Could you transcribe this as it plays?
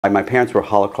My parents were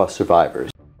Holocaust survivors.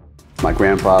 My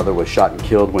grandfather was shot and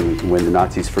killed when the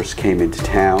Nazis first came into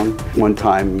town. One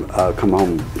time, come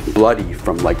home bloody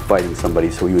from like fighting somebody,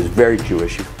 so he was very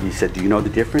Jewish. He said, "Do you know the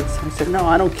difference?" I said, "No,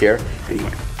 I don't care." And he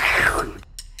went, "Phew."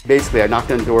 Basically, I knocked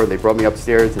on the door, they brought me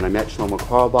upstairs, and I met Shlomo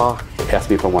Carlebach. He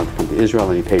asked me if I wanted to come to Israel,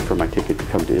 and he paid for my ticket to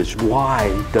come to Israel.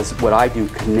 Why does what I do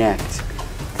connect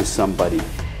to somebody?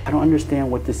 I don't understand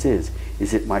what this is.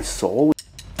 Is it my soul?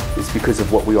 It's because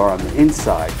of what we are on the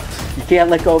inside. You can't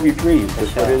let go of your dreams,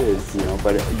 that's what it is, you know.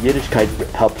 But Yiddishkeit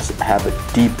helps have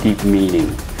a deep, deep meaning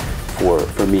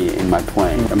for me in my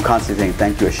playing. I'm constantly saying,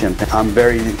 thank you, Hashem. I'm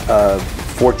very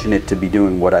fortunate to be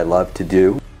doing what I love to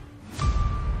do.